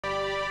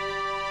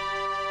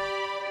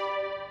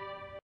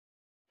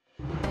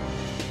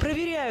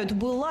Проверяют,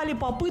 была ли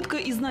попытка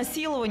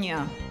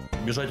изнасилования.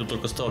 Бежать он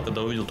только стал,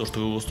 когда увидел то, что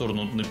в его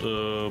сторону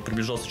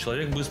приближался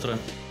человек быстро.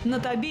 На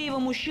Табеева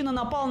мужчина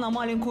напал на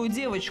маленькую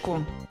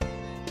девочку.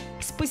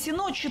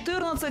 Спасено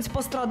 14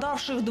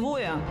 пострадавших,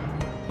 двое.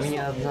 У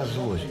меня одна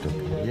злость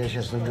только. Я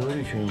сейчас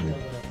наговорю что-нибудь.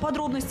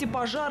 Подробности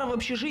пожара в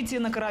общежитии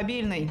на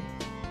Корабельной.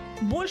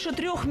 Больше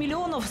 3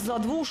 миллионов за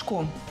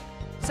двушку.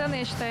 Цены,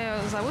 я считаю,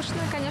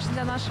 завышенные, конечно,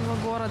 для нашего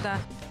города.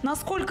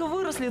 Насколько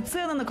выросли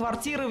цены на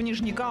квартиры в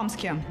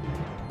Нижнекамске?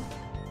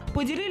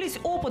 Поделились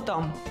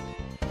опытом.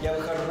 Я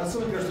выхожу на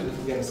сумку,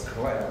 что я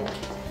раскрываю.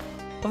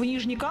 В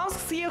Нижнекамск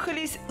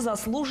съехались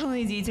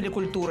заслуженные деятели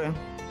культуры.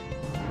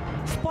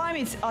 В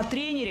память о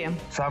тренере.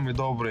 Самый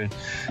добрый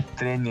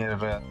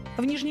тренер.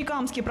 В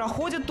Нижнекамске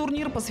проходит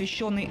турнир,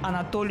 посвященный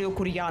Анатолию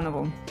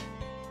Курьянову.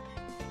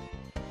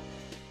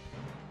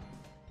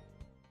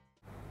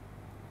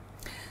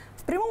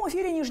 В прямом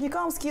эфире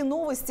 «Нижнекамские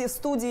новости», в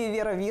студии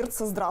Вера Вирц.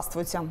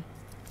 Здравствуйте.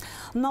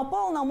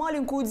 Напал на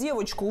маленькую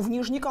девочку. В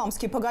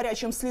Нижнекамске по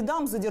горячим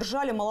следам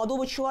задержали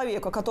молодого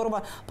человека,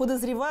 которого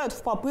подозревают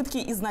в попытке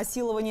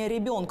изнасилования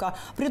ребенка.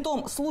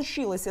 Притом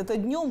случилось это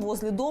днем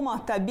возле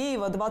дома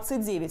Табеева,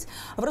 29.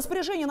 В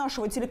распоряжение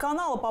нашего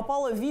телеканала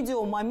попало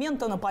видео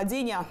момента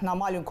нападения на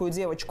маленькую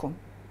девочку.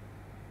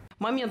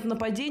 Момент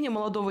нападения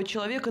молодого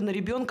человека на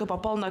ребенка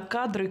попал на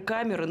кадры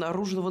камеры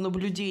наружного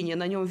наблюдения.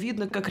 На нем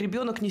видно, как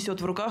ребенок несет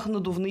в руках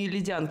надувные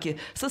ледянки.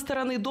 Со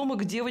стороны дома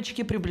к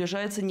девочке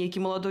приближается некий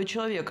молодой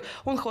человек.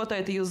 Он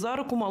хватает ее за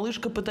руку,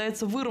 малышка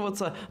пытается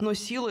вырваться, но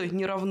силы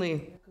не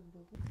равны.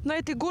 На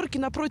этой горке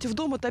напротив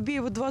дома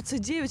Табеева,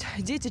 29,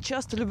 дети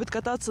часто любят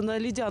кататься на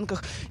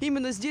ледянках.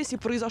 Именно здесь и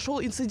произошел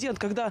инцидент,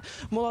 когда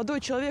молодой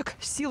человек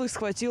силой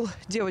схватил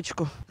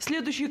девочку.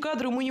 Следующие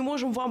кадры мы не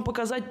можем вам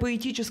показать по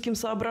этическим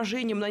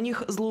соображениям. На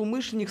них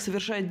злоумышленник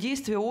совершает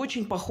действия,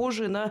 очень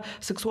похожие на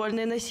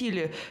сексуальное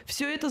насилие.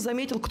 Все это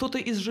заметил кто-то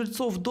из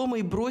жильцов дома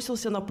и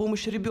бросился на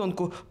помощь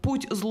ребенку.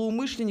 Путь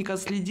злоумышленника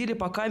отследили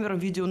по камерам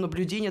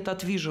видеонаблюдения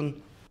Татвижн.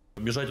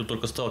 Бежать он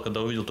только стал,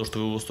 когда увидел то, что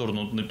в его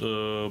сторону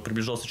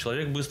приближался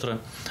человек быстро.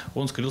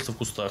 Он скрылся в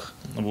кустах.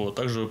 Вот.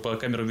 Также по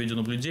камерам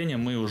видеонаблюдения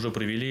мы уже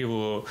привели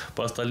его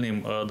по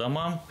остальным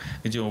домам,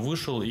 где он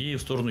вышел и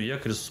в сторону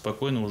якоря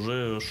спокойно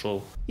уже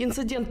шел.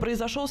 Инцидент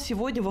произошел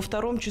сегодня во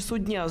 2 часу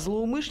дня.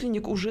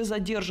 Злоумышленник уже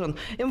задержан.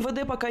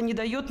 МВД пока не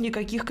дает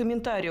никаких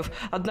комментариев.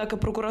 Однако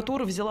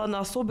прокуратура взяла на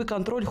особый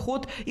контроль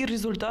ход и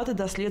результаты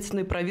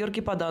доследственной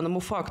проверки по данному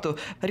факту.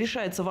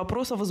 Решается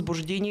вопрос о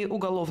возбуждении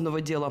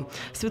уголовного дела.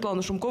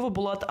 Светлана Шумкова,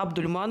 Булат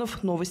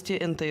Абдульманов,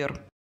 Новости НТР.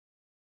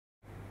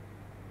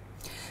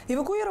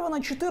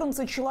 Эвакуировано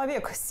 14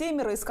 человек, 7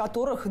 из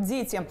которых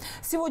дети.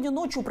 Сегодня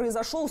ночью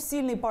произошел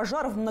сильный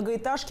пожар в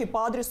многоэтажке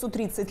по адресу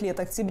 30 лет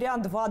октября,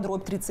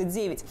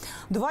 2/39.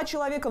 2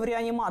 человека в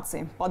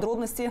реанимации.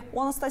 Подробности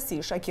у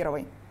Анастасии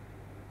Шакировой.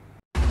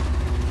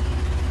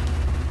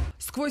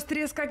 Сквозь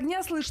треск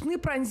огня слышны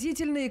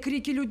пронзительные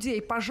крики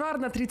людей. Пожар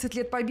на 30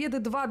 лет Победы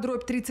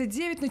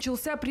 2/39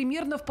 начался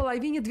примерно в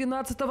половине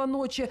 12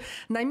 ночи.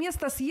 На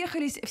место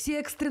съехались все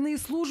экстренные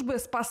службы.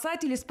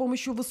 Спасатели с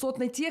помощью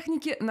высотной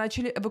техники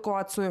начали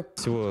эвакуацию.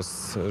 Всего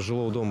с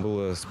жилого дома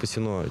было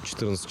спасено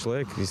 14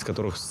 человек, из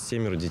которых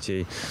 7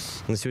 детей.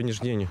 На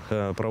сегодняшний день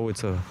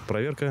проводится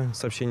проверка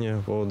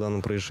сообщения по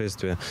данному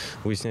происшествию.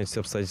 Выясняются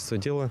обстоятельства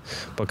дела.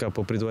 Пока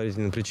по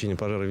предварительной причине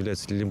пожара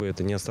является либо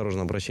это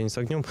неосторожное обращение с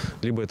огнем,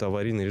 либо это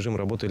аварийный режим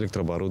работы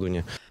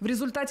электрооборудования. В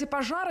результате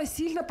пожара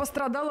сильно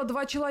пострадало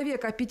 2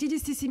 человека.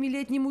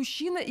 57-летний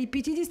мужчина и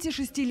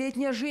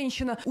 56-летняя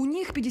женщина. У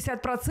них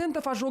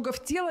 50%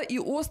 ожогов тела и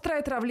острое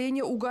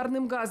отравление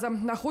угарным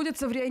газом.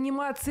 Находятся в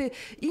реанимации.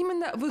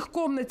 Именно в их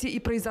комнате и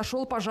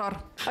произошел пожар.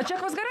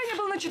 Очаг возгорания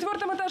был на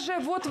 4-м этаже.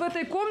 Вот в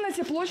этой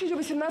комнате площадью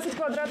 18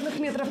 квадратных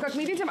метров. Как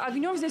мы видим,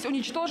 огнем здесь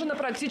уничтожено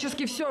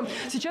практически все.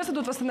 Сейчас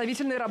идут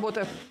восстановительные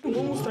работы.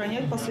 Будем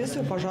устранять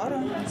последствия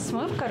пожара.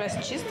 Смывка,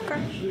 расчистка,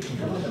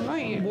 ну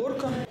и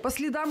уборка. По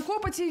следам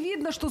копоти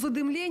видно, что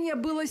задымление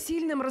было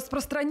сильным,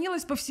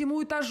 распространилось по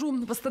всему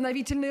этажу.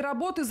 Восстановительные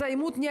работы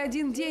займут не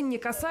один день. Не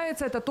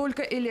касается это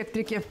только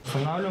электрики.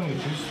 Устанавливаем и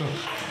все.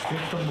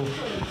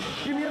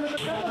 Примерно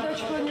какая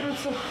подача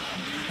планируется?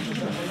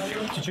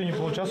 В течение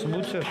получаса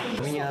будете.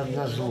 У меня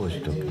одна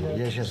злость только.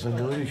 Я сейчас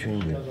наговорю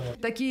что-нибудь.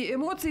 Такие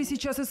эмоции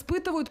сейчас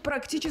испытывают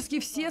практически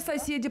все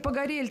соседи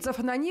погорельцев.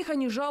 На них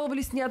они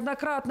жаловались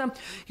неоднократно.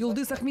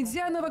 Юлдыз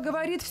Ахмедзянова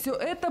говорит, все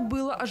это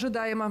было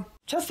ожидаемо.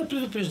 Часто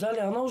предупреждали,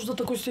 она уже до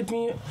такой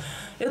степени,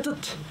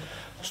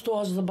 что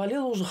аж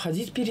заболела, уже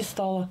ходить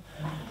перестала.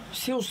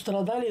 Все уже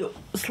страдали,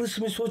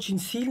 слышимость очень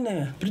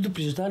сильная,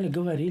 предупреждали,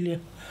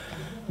 говорили.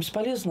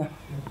 Бесполезно.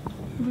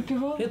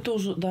 Выпивал? Это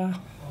уже, да.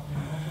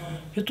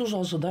 Это уже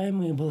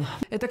ожидаемое было.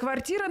 Эта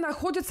квартира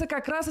находится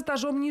как раз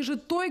этажом ниже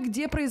той,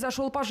 где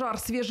произошел пожар.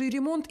 Свежий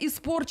ремонт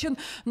испорчен.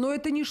 Но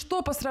это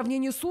ничто по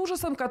сравнению с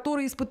ужасом,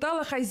 который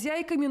испытала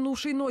хозяйка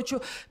минувшей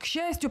ночью. К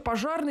счастью,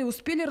 пожарные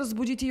успели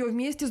разбудить ее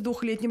вместе с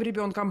 2-летним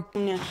ребенком. У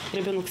меня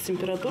ребенок с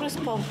температурой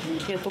спал.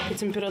 Я только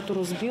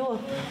температуру сбила.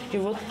 И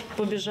вот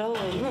побежала.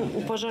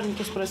 У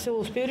пожарника спросила,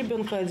 успею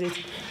ребенка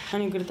одеть?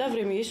 Они говорят, да,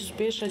 время есть,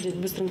 успеешь одеть.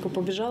 Быстренько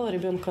побежала,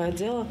 ребенка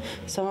одела.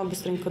 Сама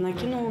быстренько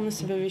накинула на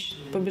себя вещи.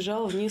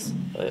 Побежала вниз.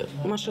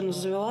 Машину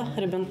завела,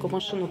 ребенка в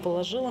машину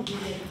положила.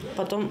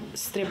 Потом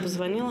сестре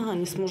позвонила,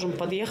 они с мужем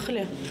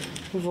подъехали.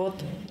 Вот.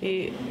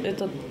 И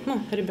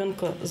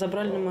ребенка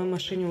забрали на моей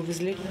машине,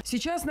 увезли.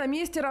 Сейчас на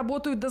месте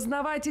работают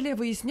дознаватели.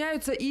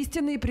 Выясняются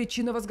истинные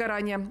причины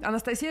возгорания.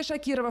 Анастасия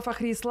Шакирова,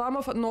 Фахри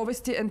Исламов.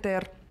 Новости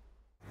НТР.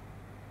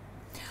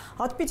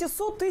 От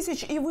 500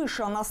 тысяч и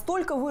выше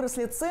настолько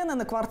выросли цены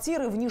на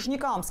квартиры в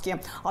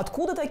Нижнекамске.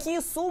 Откуда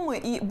такие суммы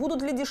и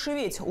будут ли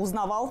дешеветь,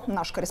 узнавал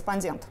наш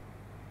корреспондент.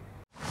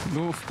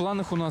 В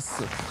планах у нас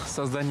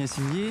создание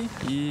семьи,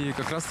 и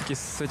как раз-таки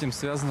с этим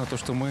связано то,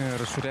 что мы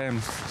расширяем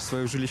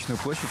свою жилищную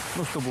площадь,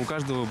 чтобы у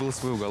каждого был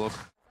свой уголок.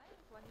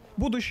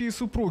 Будущие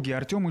супруги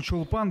Артем и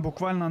Чулпан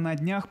буквально на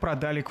днях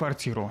продали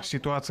квартиру.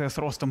 Ситуация с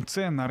ростом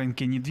цен на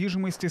рынке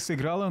недвижимости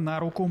сыграла на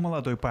руку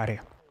молодой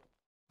паре.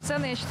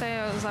 Цены, я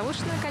считаю,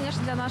 завышенные,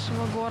 конечно, для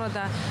нашего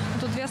города.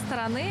 Тут две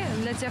стороны.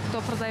 Для тех,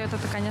 кто продает,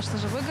 это, конечно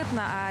же,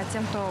 выгодно, а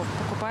тем, кто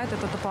покупает,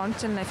 это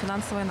дополнительная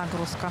финансовая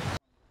нагрузка.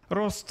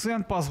 Рост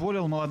цен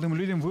позволил молодым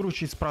людям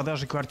выручить с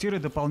продажи квартиры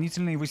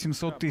дополнительные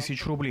 800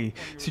 тысяч рублей.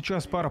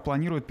 Сейчас пара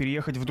планирует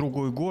переехать в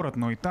другой город,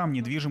 но и там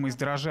недвижимость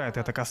дорожает.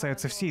 Это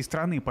касается всей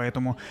страны,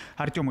 поэтому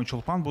Артем и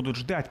Чулпан будут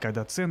ждать,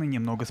 когда цены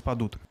немного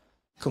спадут.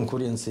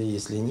 Конкуренции,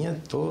 если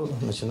нет, то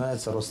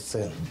начинается рост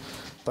цен.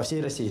 По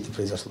всей России это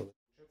произошло.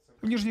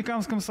 В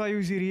Нижнекамском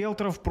союзе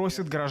риэлторов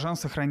просят горожан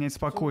сохранять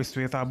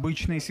спокойствие. Это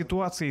обычная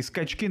ситуация, и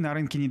скачки на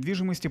рынке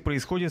недвижимости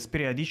происходят с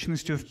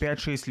периодичностью в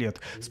 5-6 лет.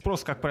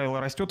 Спрос, как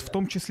правило, растет, в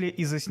том числе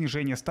из-за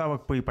снижения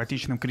ставок по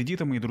ипотечным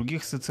кредитам и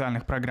других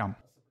социальных программ.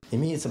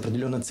 Имеется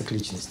определенная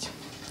цикличность.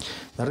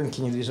 На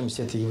рынке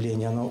недвижимости это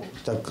явление, оно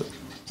так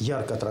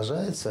ярко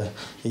отражается.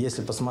 И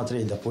если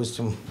посмотреть,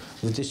 допустим,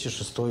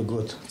 2006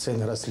 год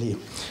цены росли,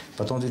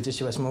 потом в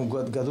 2008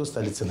 году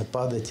стали цены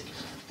падать.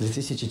 В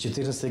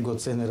 2014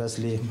 год цены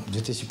росли, в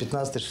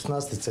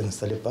 2015-2016 цены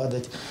стали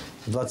падать,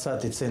 в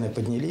 2020 цены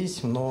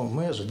поднялись, но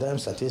мы ожидаем,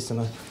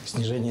 соответственно,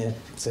 снижения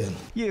цен.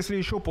 Если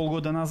еще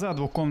полгода назад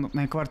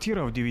двухкомнатная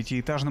квартира в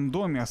 9-этажном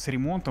доме с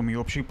ремонтом и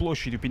общей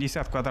площадью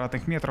 50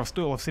 квадратных метров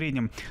стоила в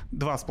среднем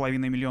 2,5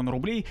 миллиона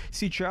рублей,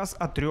 сейчас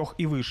от 3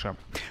 и выше.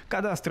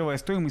 Кадастровая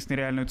стоимость на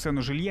реальную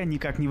цену жилья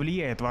никак не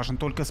влияет, важен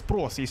только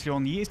спрос. Если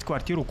он есть,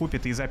 квартиру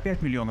купят и за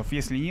 5 миллионов,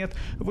 если нет,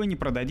 вы не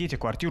продадите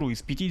квартиру и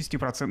с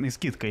 50%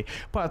 скидкой.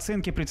 По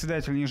оценке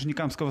председателя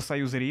Нижнекамского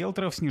союза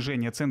риэлторов,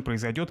 снижение цен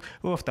произойдет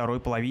во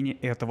второй половине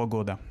этого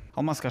года.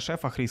 Алмаз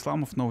Кашаев, Фахри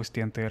Исламов, Новости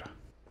НТР.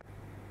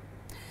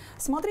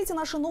 Смотрите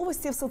наши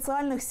новости в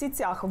социальных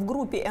сетях. В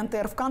группе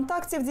НТР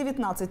ВКонтакте в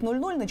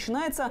 19:00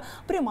 начинается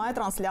прямая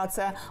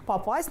трансляция.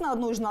 Попасть на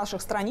одну из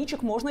наших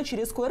страничек можно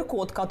через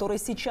QR-код, который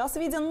сейчас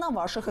виден на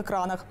ваших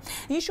экранах.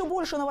 Еще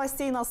больше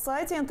новостей на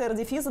сайте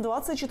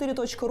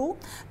ntr-24.ru.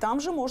 Там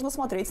же можно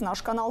смотреть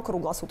наш канал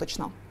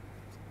круглосуточно.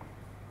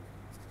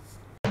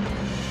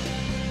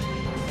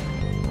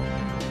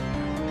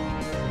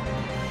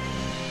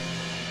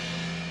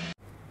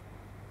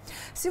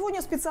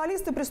 Сегодня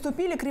специалисты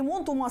приступили к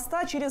ремонту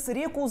моста через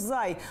реку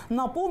Зай.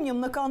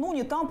 Напомним,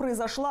 накануне там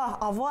произошла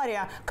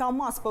авария.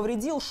 КАМАЗ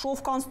повредил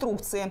шов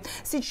конструкции.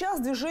 Сейчас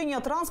движение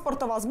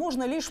транспорта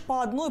возможно лишь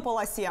по одной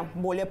полосе.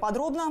 Более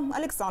подробно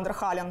Александр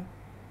Халин.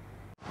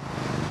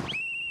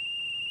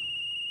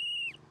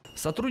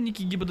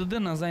 Сотрудники ГИБДД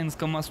на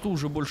Заинском мосту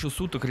уже больше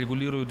суток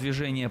регулируют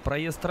движение.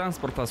 Проезд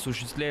транспорта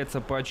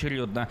осуществляется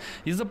поочередно.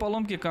 Из-за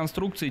поломки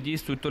конструкции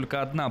действует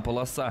только одна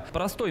полоса.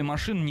 Простой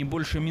машин не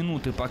больше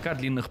минуты, пока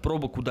длинных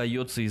пробок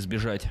удается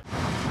избежать.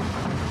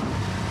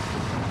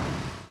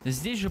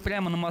 Здесь же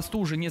прямо на мосту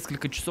уже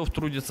несколько часов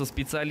трудятся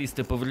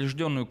специалисты.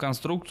 Поврежденную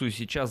конструкцию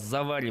сейчас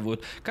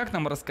заваривают. Как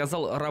нам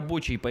рассказал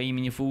рабочий по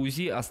имени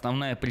Фаузи,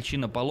 основная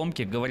причина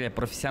поломки, говоря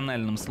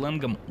профессиональным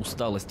сленгом,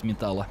 усталость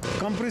металла.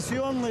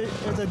 Компрессионный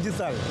 – это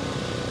деталь.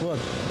 Вот.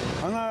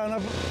 Она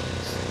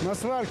на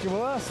сварке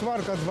была,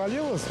 сварка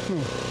отвалилась,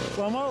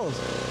 сломалась.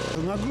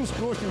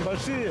 Нагрузки очень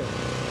большие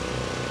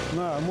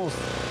на мост.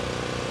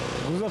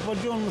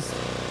 Грузоподъемность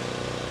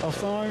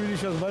автомобилей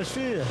сейчас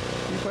большие,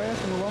 и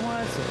поэтому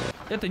ломается.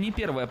 Это не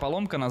первая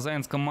поломка на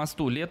Заинском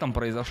мосту. Летом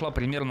произошла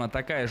примерно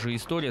такая же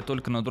история,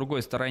 только на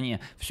другой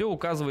стороне. Все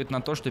указывает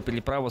на то, что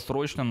переправа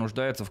срочно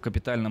нуждается в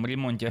капитальном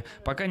ремонте.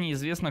 Пока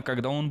неизвестно,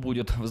 когда он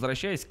будет.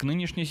 Возвращаясь к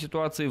нынешней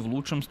ситуации, в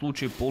лучшем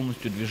случае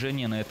полностью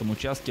движение на этом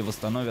участке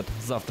восстановят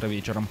завтра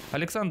вечером.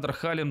 Александр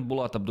Халин,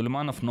 Булат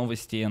Абдульманов,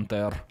 Новости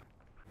НТР.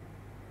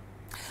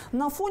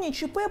 На фоне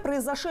ЧП,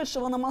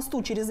 произошедшего на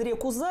мосту через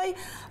реку Зай,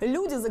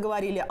 люди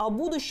заговорили о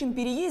будущем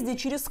переезде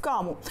через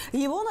Каму.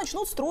 Его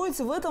начнут строить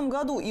в этом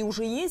году, и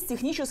уже есть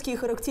технические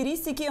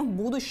характеристики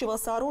будущего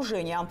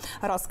сооружения.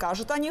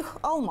 Расскажет о них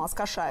Алмаз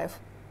Кашаев.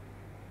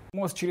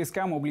 Мост через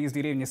Каму близ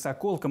деревни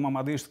Соколка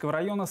Мамадышского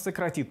района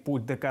сократит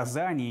путь до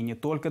Казани и не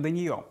только до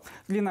нее.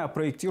 Длина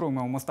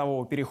проектируемого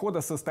мостового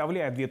перехода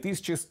составляет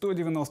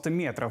 2190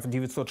 метров,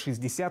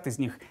 960 из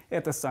них –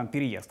 это сам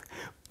переезд.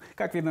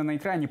 Как видно на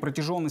экране,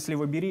 протяженность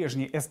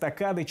левобережной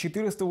эстакады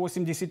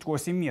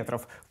 488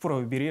 метров, в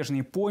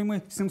правобережной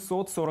поймы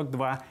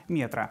 742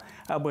 метра.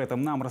 Об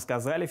этом нам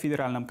рассказали в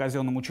федеральном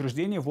казенном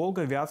учреждении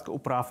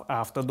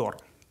Волга-Вятск-Управавтодор.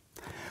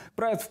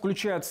 Проект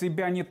включает в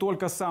себя не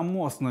только сам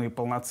мост, но и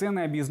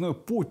полноценный объездной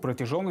путь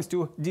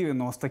протяженностью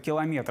 90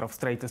 километров,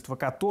 строительство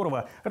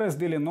которого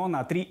разделено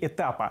на 3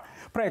 этапа.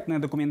 Проектная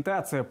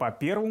документация по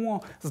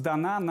первому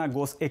сдана на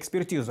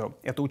госэкспертизу.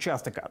 Это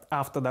участок от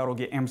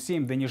автодороги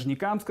М7 до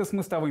Нижнекамска с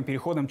мостовым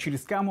переходом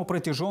через Каму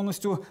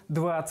протяженностью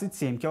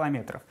 27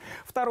 километров.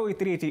 Второй и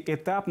третий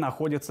этап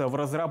находятся в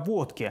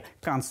разработке.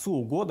 К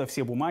концу года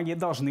все бумаги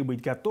должны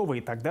быть готовы,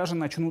 и тогда же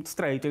начнут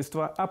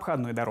строительство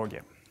обходной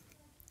дороги.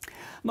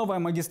 Новая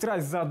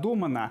магистраль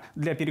задумана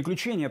для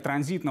переключения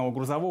транзитного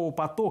грузового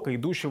потока,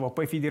 идущего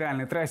по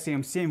федеральной трассе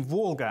М7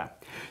 «Волга».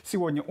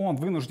 Сегодня он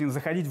вынужден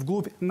заходить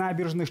вглубь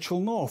набережных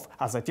Челнов,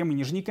 а затем и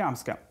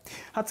Нижнекамска.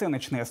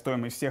 Оценочная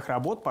стоимость всех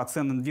работ по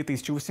ценам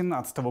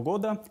 2018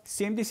 года –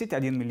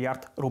 71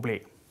 миллиард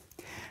рублей.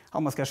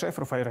 Алмаз Кашаев,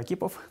 Рафаэль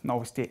Ракипов,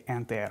 Новости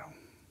НТР.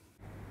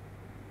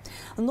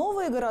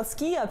 Новые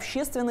городские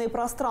общественные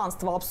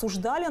пространства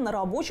обсуждали на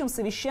рабочем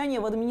совещании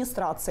в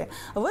администрации.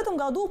 В этом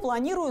году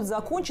планируют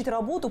закончить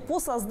работу по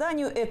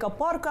созданию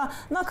экопарка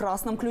на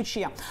Красном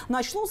Ключе.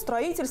 Начнут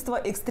строительство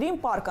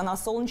экстрим-парка на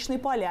Солнечной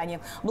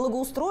Поляне.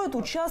 Благоустроят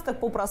участок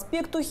по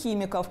проспекту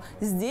Химиков.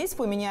 Здесь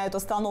поменяют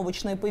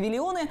остановочные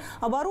павильоны,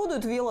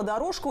 оборудуют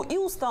велодорожку и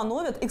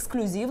установят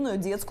эксклюзивную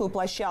детскую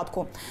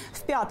площадку.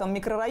 В 5-м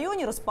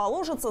микрорайоне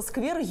расположится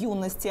сквер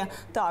юности.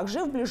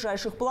 Также в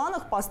ближайших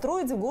планах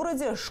построить в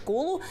городе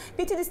школу,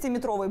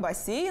 50-метровый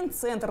бассейн,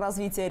 центр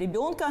развития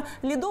ребенка,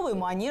 ледовый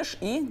манеж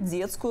и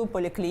детскую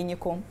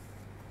поликлинику.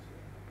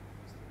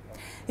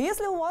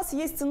 Если у вас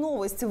есть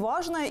новость,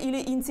 важная или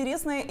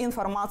интересная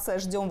информация,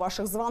 ждем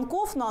ваших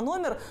звонков на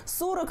номер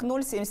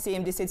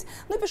 400770.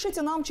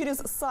 Напишите нам через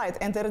сайт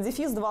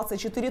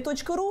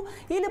ntrdefis24.ru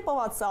или по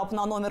WhatsApp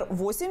на номер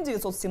 8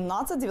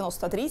 917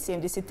 93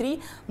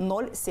 73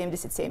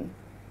 077.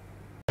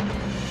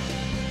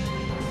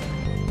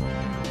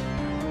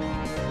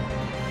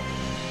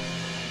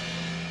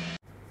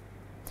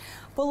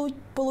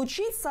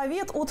 Получить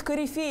совет от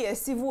корифея.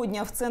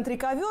 Сегодня в центре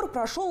 «Ковер»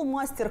 прошел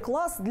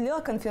мастер-класс для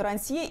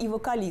конферансье и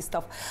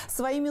вокалистов.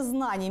 Своими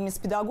знаниями с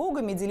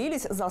педагогами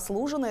делились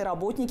заслуженные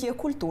работники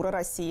культуры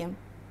России.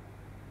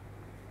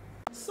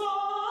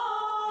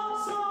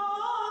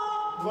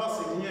 Два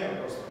соединяем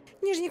просто.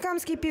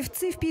 Нижнекамские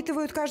певцы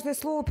впитывают каждое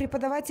слово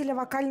преподавателя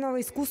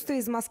вокального искусства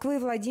из Москвы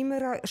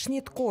Владимира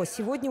Шнитко.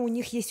 Сегодня у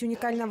них есть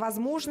уникальная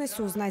возможность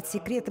узнать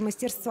секреты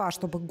мастерства,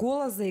 чтобы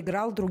голос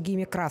заиграл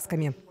другими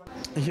красками.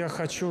 Я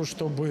хочу,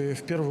 чтобы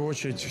в первую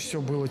очередь все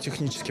было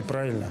технически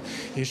правильно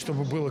и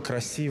чтобы было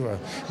красиво,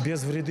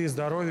 без вреды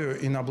здоровью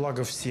и на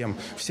благо всем.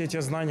 Все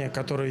те знания,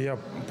 которые я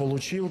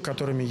получил,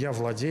 которыми я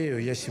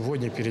владею, я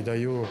сегодня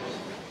передаю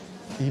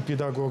и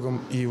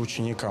педагогам, и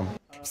ученикам.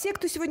 Все,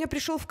 кто сегодня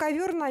пришел в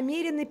 «Ковер»,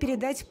 намерены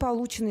передать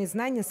полученные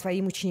знания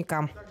своим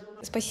ученикам.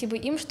 Спасибо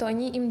им, что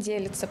они им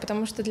делятся,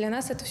 потому что для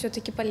нас это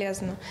все-таки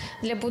полезно,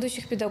 для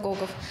будущих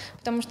педагогов.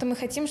 Потому что мы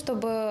хотим,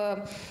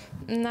 чтобы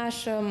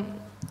наше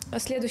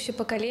следующее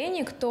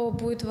поколение, кто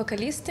будет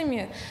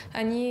вокалистами,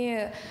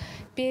 они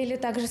пели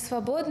так же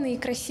свободно и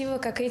красиво,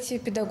 как эти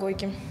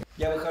педагоги.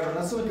 Я выхожу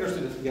на сцену,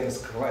 первое, что я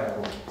раскрываю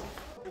руки.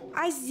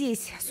 А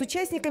здесь с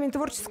участниками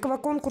творческого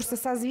конкурса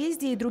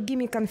 «Созвездие» и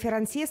другими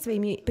конферансье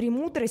своими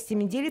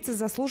премудростями делится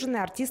заслуженный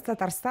артист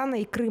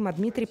Татарстана и Крыма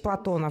Дмитрий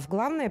Платонов.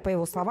 Главное, по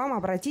его словам,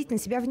 обратить на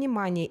себя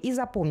внимание и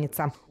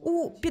запомниться.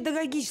 У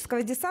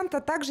педагогического десанта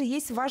также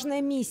есть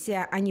важная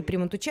миссия. Они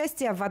примут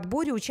участие в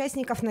отборе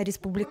участников на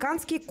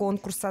республиканский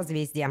конкурс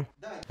 «Созвездие».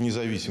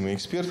 Независимые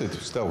эксперты – это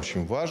всегда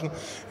очень важно.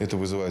 Это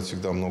вызывает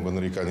всегда много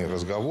нареканий,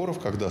 разговоров,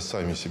 когда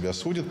сами себя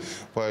судят.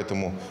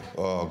 Поэтому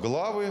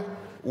главы,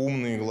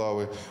 умные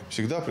главы,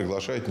 всегда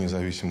приглашают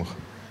независимых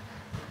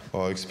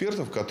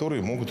экспертов,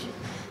 которые могут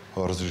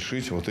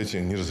разрешить вот эти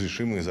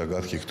неразрешимые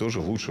загадки. Кто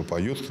же лучше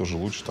поет, кто же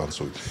лучше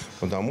танцует.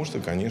 Потому что,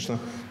 конечно,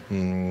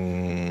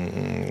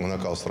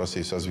 накал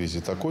страстей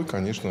созвездия такой,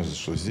 конечно,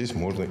 что здесь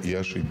можно и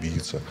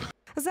ошибиться.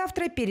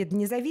 Завтра перед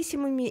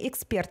независимыми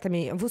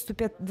экспертами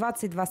выступят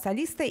 22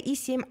 солиста и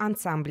 7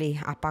 ансамблей.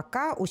 А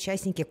пока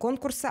участники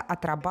конкурса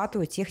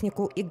отрабатывают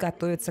технику и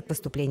готовятся к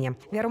выступлениям.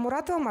 Вера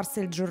Муратова,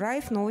 Марсель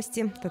Джураев.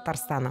 Новости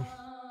Татарстана.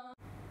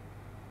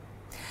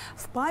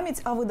 В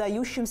память о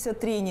выдающемся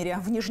тренере.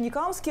 В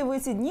Нижнекамске в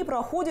эти дни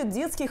проходит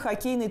детский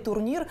хоккейный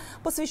турнир,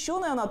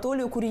 посвященный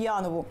Анатолию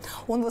Курьянову.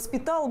 Он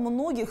воспитал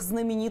многих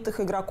знаменитых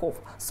игроков.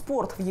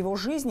 Спорт в его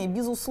жизни,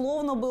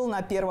 безусловно, был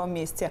на первом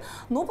месте.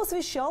 Но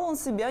посвящал он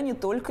себя не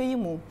только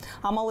ему.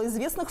 О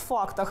малоизвестных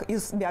фактах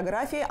из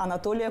биографии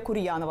Анатолия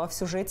Курьянова в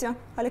сюжете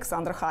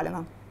Александра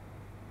Халина.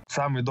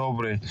 Самый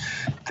добрый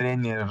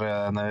тренер,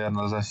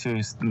 наверное, за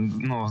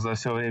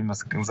все время,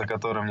 за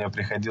которое мне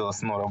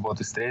приходилось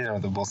работать с тренером,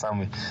 это был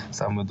самый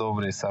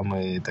добрый,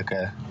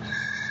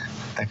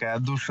 такая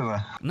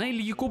отдушина.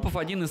 Наиль Якупов –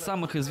 один из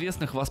самых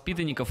известных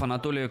воспитанников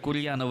Анатолия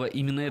Курьянова.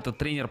 Именно этот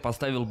тренер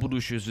поставил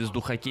будущую звезду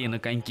хоккея на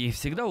коньки.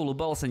 Всегда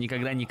улыбался,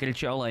 никогда не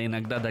кричал, а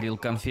иногда дарил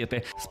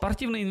конфеты.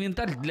 Спортивный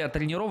инвентарь для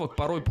тренировок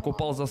порой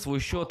покупал за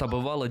свой счет, а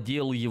бывало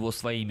делал его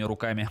своими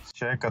руками.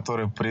 Человек,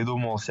 который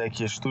придумал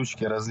всякие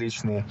штучки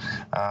различные,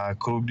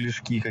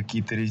 кругляшки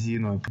какие-то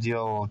резиновые,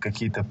 делал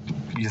какие-то,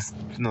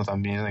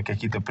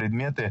 какие-то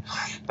предметы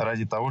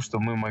ради того,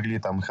 чтобы мы могли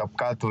их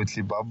обкатывать,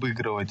 либо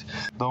обыгрывать.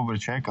 Добрый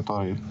человек,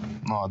 который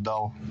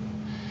отдал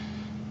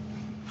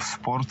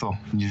спорту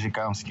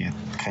Нижнекамске,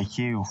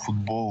 хоккею,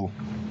 футболу,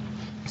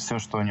 все,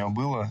 что у него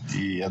было,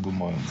 и, я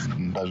думаю,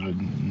 даже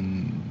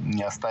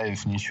не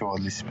оставив ничего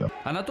для себя.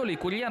 Анатолий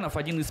Курьянов –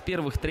 один из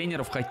первых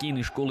тренеров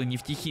хоккейной школы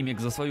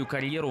 «Нефтехимик». За свою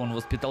карьеру он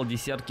воспитал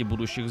десятки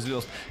будущих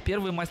звезд.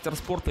 Первый мастер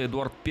спорта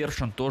Эдуард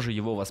Першин тоже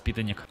его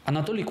воспитанник.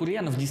 Анатолий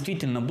Курьянов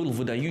действительно был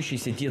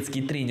выдающийся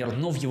детский тренер,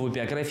 но в его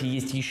биографии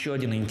есть еще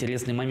один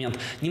интересный момент.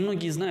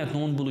 Немногие знают,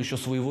 но он был еще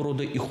своего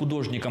рода и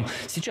художником.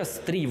 Сейчас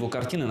 3 его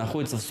картины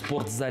находятся в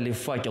спортзале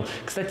 «Факел».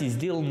 Кстати,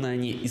 сделаны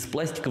они из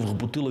пластиковых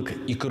бутылок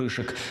и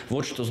крышек.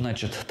 Вот что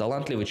значит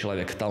талантливый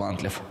человек,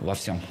 талантлив во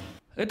всем.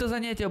 Это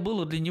занятие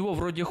было для него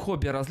вроде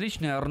хобби.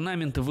 Различные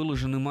орнаменты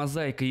выложены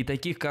мозаикой, и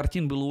таких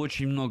картин было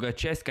очень много.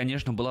 Часть,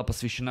 конечно, была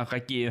посвящена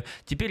хоккею.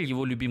 Теперь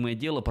его любимое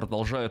дело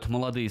продолжают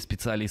молодые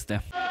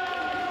специалисты.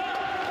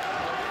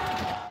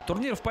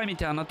 Турнир в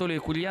память о Анатолии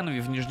Курьянове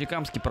в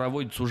Нижнекамске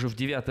проводится уже в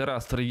 9-й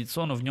раз.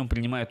 Традиционно в нем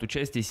принимают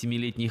участие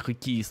 7-летние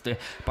хоккеисты.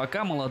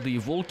 Пока молодые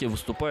волки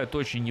выступают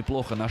очень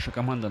неплохо. Наша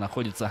команда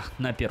находится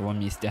на первом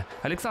месте.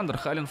 Александр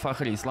Халин,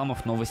 Фахри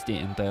Исламов, Новости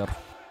НТР.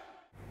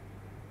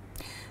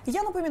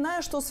 Я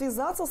напоминаю, что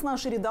связаться с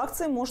нашей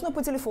редакцией можно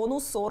по телефону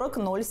 40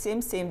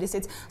 07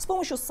 70 с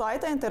помощью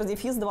сайта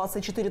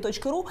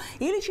interdefis24.ru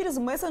или через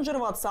мессенджер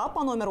WhatsApp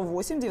по номеру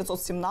 8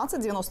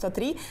 917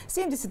 93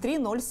 73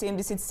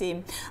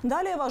 077.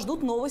 Далее вас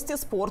ждут новости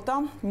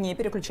спорта. Не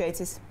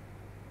переключайтесь.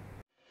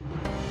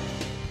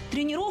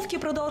 Тренировки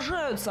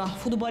продолжаются.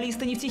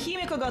 Футболисты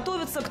 «Нефтехимика»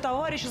 готовятся к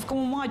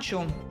товарищескому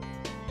матчу.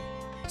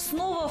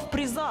 Снова в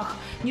призах.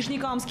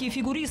 Нижнекамские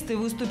фигуристы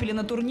выступили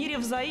на турнире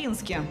в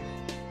Заинске.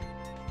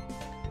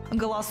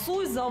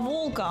 «Голосуй за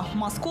волка».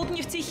 Маскот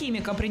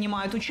 «Нефтехимика»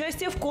 принимает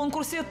участие в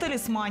конкурсе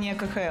 «Талисмания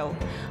КХЛ».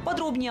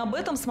 Подробнее об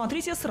этом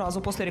смотрите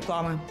сразу после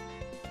рекламы.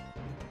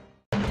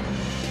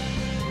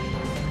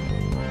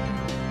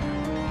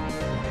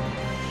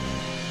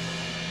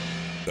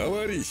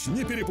 Товарищ,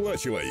 не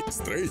переплачивай. В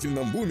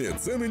строительном буме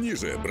цены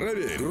ниже.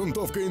 Проверь.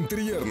 Грунтовка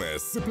интерьерная,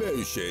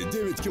 сцепляющая,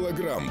 9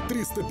 килограмм,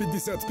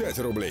 355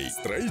 рублей.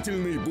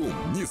 Строительный бум.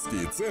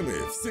 Низкие цены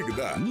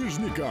всегда.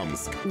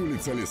 Нижнекамск.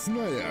 Улица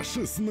Лесная,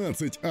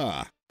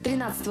 16А.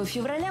 13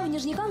 февраля в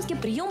Нижнекамске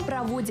прием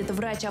проводит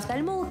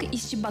врач-офтальмолог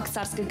из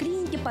Чебоксарской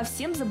клиники по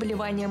всем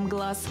заболеваниям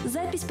глаз.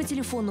 Запись по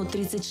телефону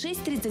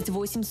 36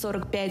 38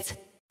 45.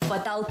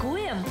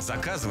 Потолкуем?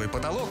 Заказывай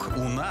потолок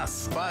у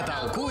нас.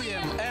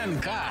 Потолкуем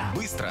НК.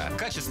 Быстро,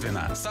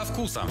 качественно, со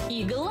вкусом.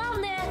 И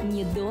главное,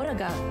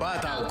 недорого.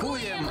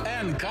 Потолкуем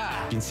НК.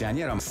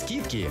 Пенсионерам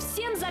скидки.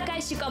 Всем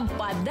заказчикам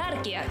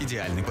подарки.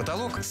 Идеальный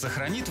потолок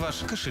сохранит ваш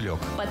кошелек.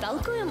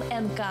 Потолкуем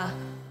НК.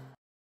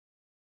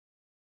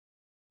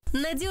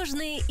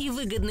 Надежные и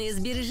выгодные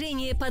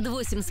сбережения под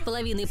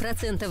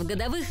 8,5%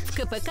 годовых в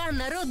КПК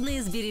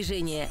 «Народные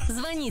сбережения».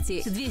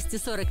 Звоните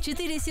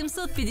 244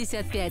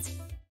 755.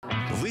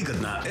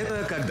 Выгодно –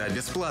 это когда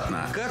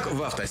бесплатно. Как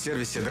в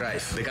автосервисе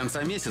 «Драйв». До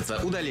конца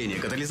месяца удаление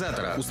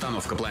катализатора,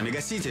 установка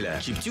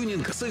пламя-гасителя,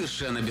 чип-тюнинг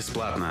совершенно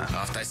бесплатно.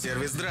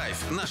 Автосервис «Драйв».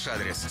 Наш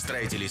адрес –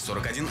 Строителей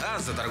 41А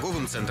за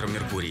торговым центром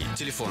 «Меркурий».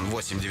 Телефон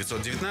 8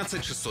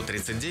 919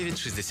 639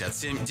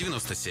 67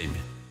 97.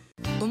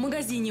 В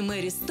магазине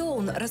Мэри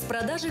Стоун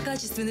распродажи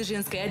качественной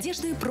женской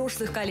одежды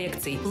прошлых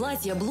коллекций.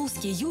 Платья,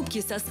 блузки,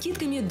 юбки со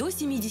скидками до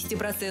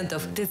 70%.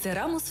 ТЦ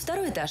 «Рамус»,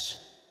 2-й этаж.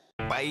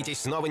 Боитесь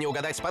снова не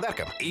угадать с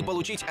подарком и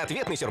получить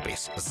ответный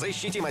сюрприз?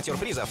 Защитим от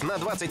сюрпризов на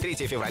 23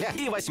 февраля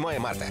и 8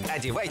 марта.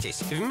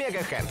 Одевайтесь в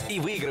Мега-Хенд и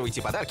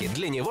выигрывайте подарки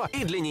для него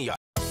и для нее.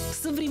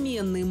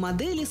 Современные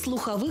модели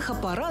слуховых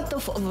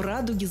аппаратов в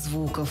радуге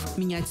звуков.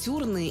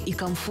 Миниатюрные и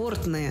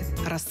комфортные.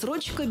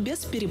 Рассрочка без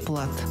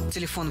переплат.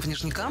 Телефон в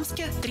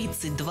Нижнекамске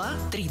 32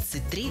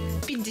 33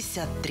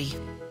 53.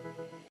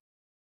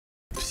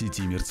 В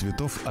сети «Мир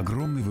цветов»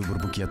 огромный выбор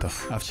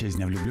букетов. А в честь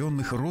Дня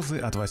влюбленных – розы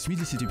от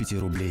 85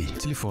 рублей.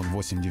 Телефон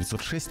 8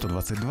 906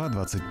 122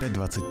 25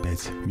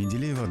 25.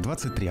 Менделеева,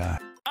 23А.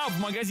 А в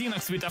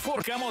магазинах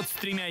 «Светофор» комод с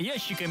 3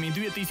 ящиками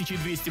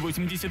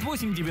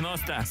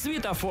 2288,90.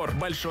 «Светофор»,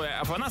 Большое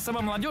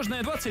Афанасово,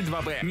 Молодежная,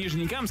 22Б,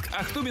 Нижнекамск,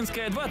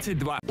 Ахтубинская,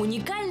 22.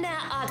 Уникальная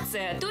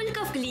акция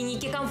только в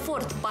клинике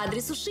 «Комфорт» по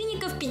адресу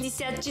Шинников,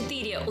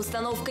 54.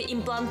 Установка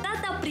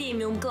имплантата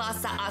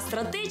премиум-класса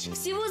 «Астротеч»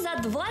 всего за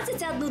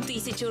 21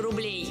 тысячу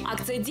рублей.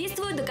 Акция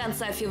действует до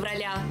конца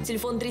февраля.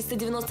 Телефон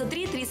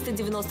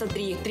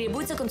 393-393.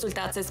 Требуется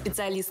консультация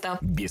специалиста.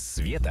 Без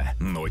света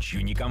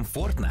ночью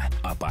некомфортно,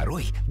 а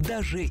порой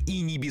даже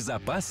и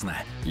небезопасно.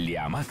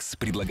 Лиамакс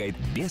предлагает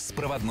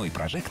беспроводной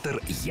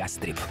прожектор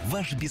 «Ястреб».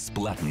 Ваш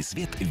бесплатный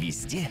свет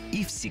везде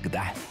и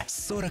всегда.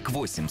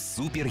 48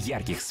 супер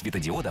ярких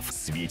светодиодов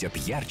светят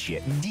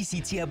ярче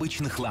 10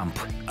 обычных ламп.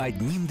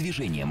 Одним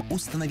движением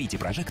установите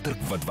прожектор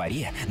во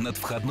дворе, над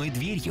входной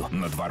дверью,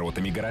 над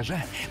воротами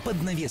гаража,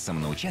 под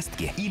навесом на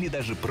участке или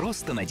даже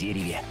просто на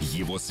дереве.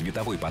 Его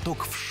световой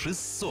поток в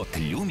 600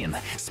 люмен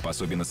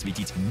способен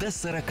осветить до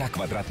 40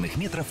 квадратных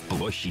метров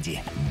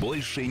площади.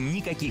 Больше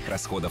никаких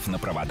расходов на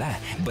провода,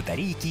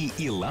 батарейки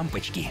и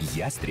лампочки.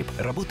 «Ястреб»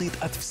 работает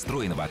от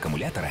встроенного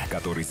аккумулятора,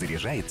 который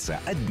заряжается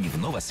от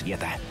дневного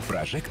света.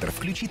 Прожектор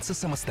включится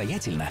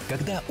самостоятельно,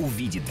 когда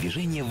увидит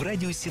движение в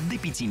радиусе до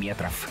 5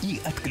 метров. И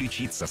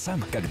отключится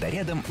сам, когда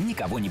рядом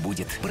никого не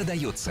будет.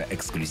 Продается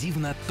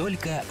эксклюзивно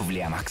только в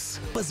Лиамакс.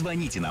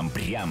 Позвоните нам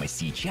прямо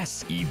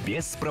сейчас, и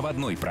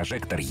беспроводной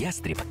прожектор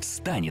 «Ястреб»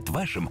 станет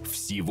вашим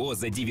всего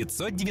за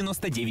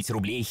 999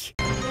 рублей.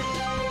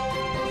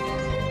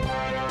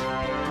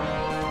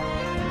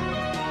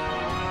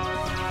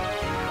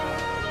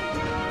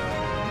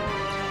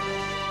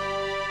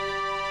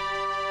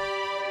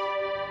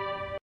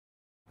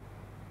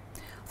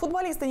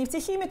 Футболисты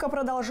 «Нефтехимика»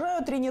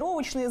 продолжают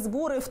тренировочные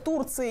сборы в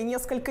Турции.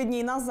 Несколько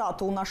дней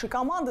назад у нашей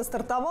команды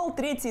стартовал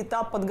 3-й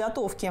этап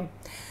подготовки.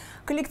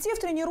 Коллектив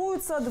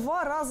тренируется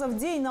 2 раза в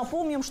день.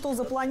 Напомним, что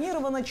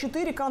запланировано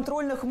 4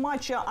 контрольных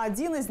матча.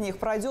 Один из них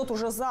пройдет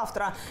уже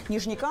завтра.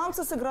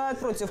 Нижнекамцы сыграют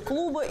против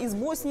клуба из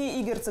Боснии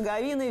и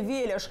Герцеговины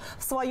 «Велиш».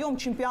 В своем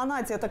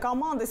чемпионате эта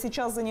команда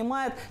сейчас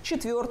занимает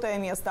 4-е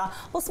место.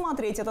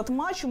 Посмотреть этот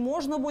матч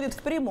можно будет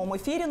в прямом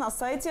эфире на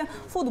сайте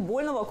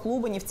футбольного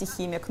клуба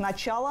 «Нефтехимик».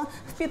 Начало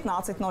в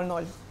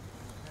 15:00.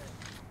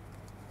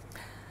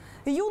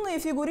 Юные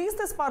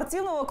фигуристы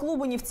спортивного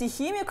клуба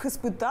 «Нефтехимик»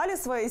 испытали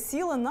свои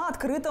силы на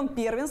открытом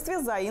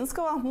первенстве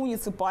Заинского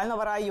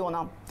муниципального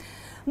района.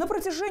 На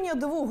протяжении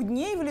 2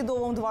 дней в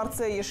Ледовом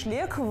дворце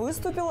 «Ешлек»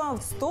 выступило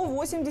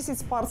 180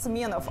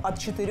 спортсменов от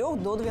 4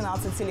 до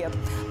 12 лет.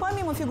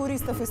 Помимо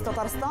фигуристов из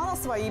Татарстана,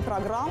 свои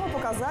программы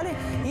показали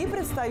и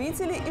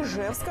представители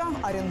Ижевска,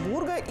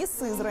 Оренбурга и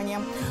Сызрани.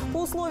 По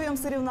условиям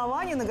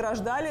соревнований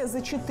награждали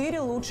за 4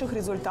 лучших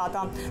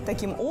результата.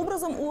 Таким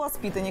образом, у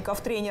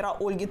воспитанников тренера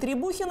Ольги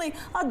Требухиной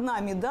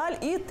 1 медаль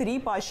и 3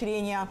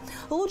 поощрения.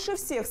 Лучше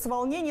всех с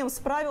волнением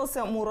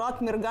справился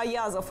Мурат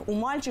Миргаязов. У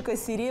мальчика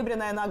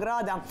серебряная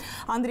награда.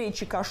 Андрей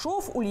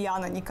Чикашов,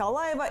 Ульяна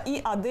Николаева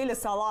и Аделя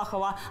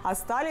Салахова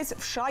остались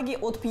в шаге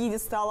от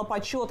пьедестала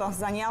почета,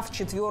 заняв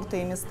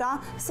 4-е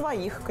места в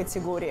своих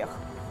категориях.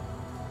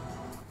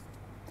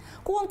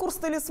 Конкурс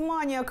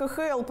 «Талисмания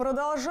КХЛ»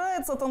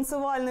 продолжается.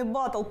 Танцевальный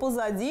баттл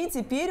позади.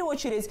 Теперь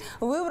очередь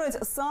выбрать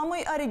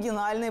самый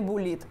оригинальный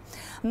буллит.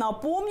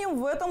 Напомним,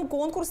 в этом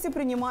конкурсе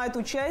принимает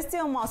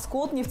участие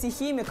маскот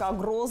 «Нефтехимика»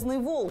 «Грозный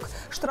волк».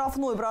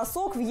 Штрафной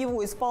бросок в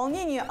его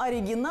исполнении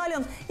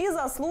оригинален и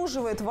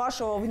заслуживает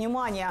вашего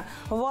внимания.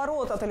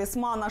 Ворота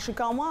талисман нашей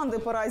команды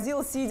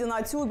поразил, сидя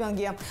на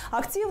тюбинге.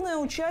 Активное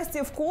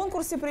участие в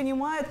конкурсе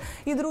принимают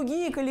и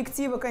другие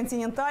коллективы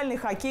континентальной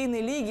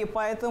хоккейной лиги,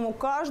 поэтому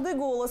каждый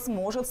голос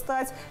может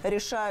стать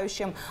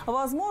решающим.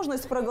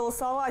 Возможность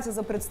проголосовать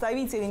за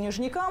представителей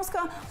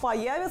Нижнекамска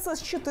появится с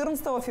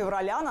 14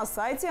 февраля на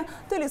сайте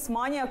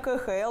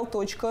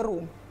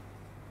talismania.khl.ru.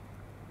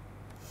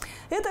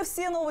 Это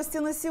все новости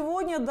на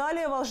сегодня.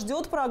 Далее вас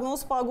ждет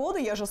прогноз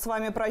погоды. Я же с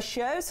вами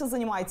прощаюсь.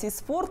 Занимайтесь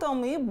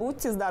спортом и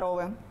будьте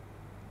здоровы.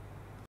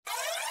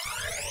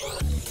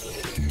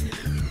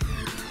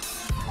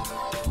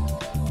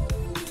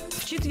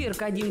 В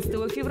четверг,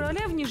 11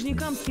 февраля, в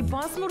Нижнекамске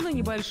пасмурно,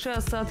 небольшие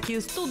осадки.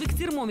 Столбик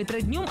термометра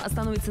днем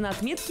остановится на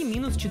отметке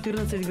минус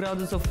 14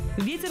 градусов.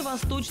 Ветер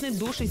восточный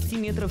до 6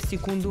 метров в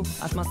секунду.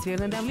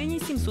 Атмосферное давление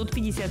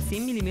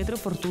 757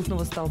 миллиметров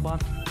ртутного столба.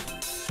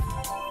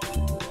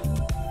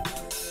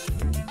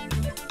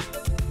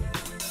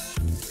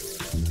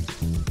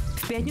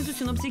 В пятницу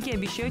синоптики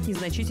обещают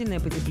незначительное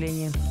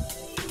потепление.